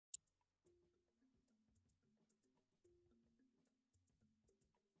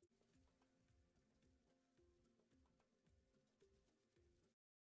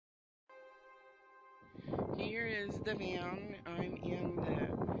Here is the van. I'm in the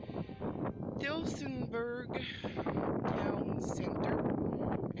Tillsonburg town center,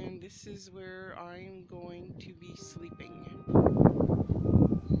 and this is where I'm going to be sleeping.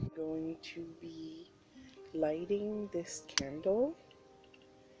 I'm going to be lighting this candle,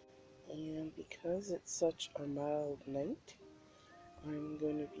 and because it's such a mild night, I'm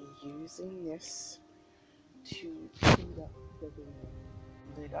going to be using this to heat up the van.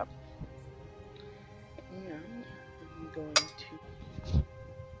 Lit up, and I'm going to, and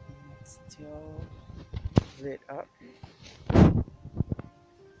it's still lit up.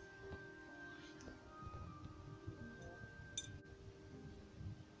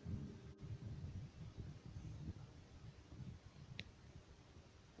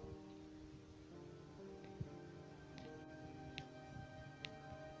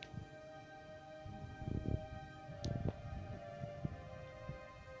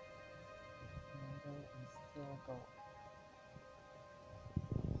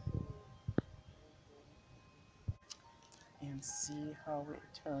 And see how it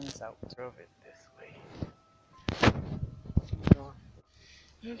turns out. Drove it this way.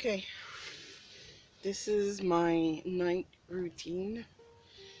 Okay, this is my night routine.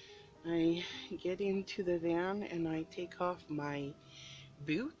 I get into the van and I take off my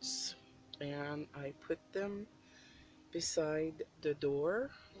boots and I put them beside the door,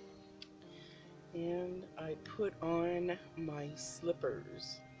 and I put on my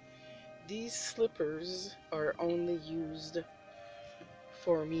slippers. These slippers are only used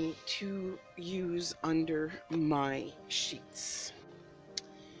for me to use under my sheets.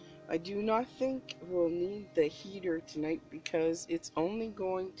 I do not think we'll need the heater tonight because it's only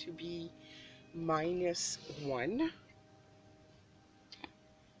going to be -1,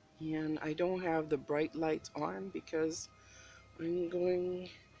 and I don't have the bright lights on because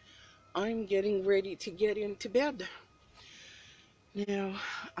I'm getting ready to get into bed. Now,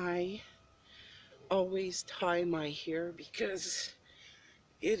 I always tie my hair because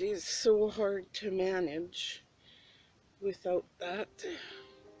it is so hard to manage without that.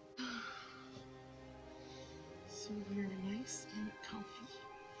 So we're nice and comfy.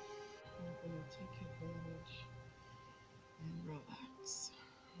 I'm going to take advantage and relax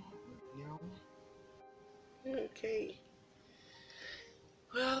right now. Okay.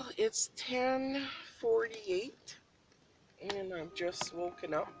 Well, it's 10:48 and I've just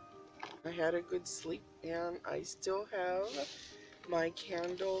woken up. I had a good sleep and I still have my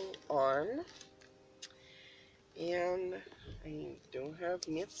candle on, and I don't have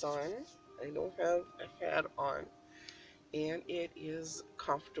mitts on. I don't have a hat on, and it is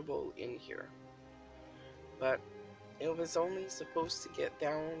comfortable in here. But it was only supposed to get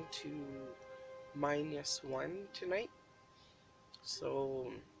down to -1 tonight,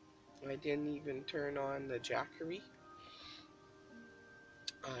 so I didn't even turn on the jackery.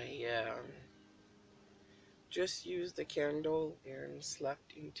 I just used the candle and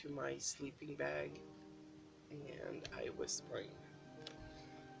slept into my sleeping bag, and I was fine.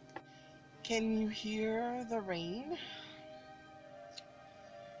 Can you hear the rain?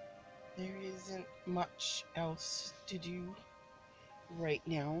 There isn't much else to do right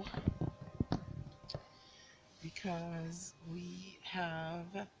now because we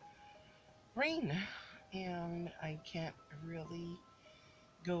have rain and I can't really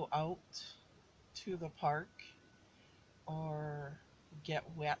go out to the park or get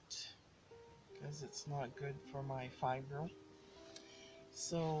wet because it's not good for my fibro.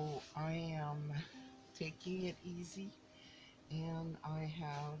 So I am taking it easy, and I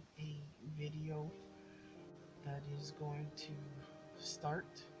have a video that is going to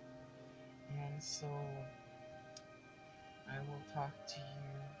start, and so I will talk to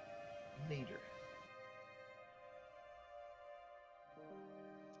you later.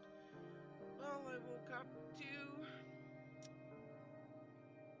 Well, I woke up to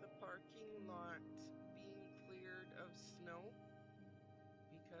the parking lot being cleared of snow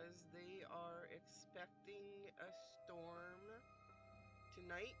because they are expecting a storm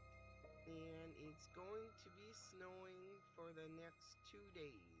tonight, and it's going to be snowing for the next 2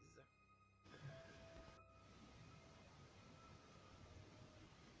 days.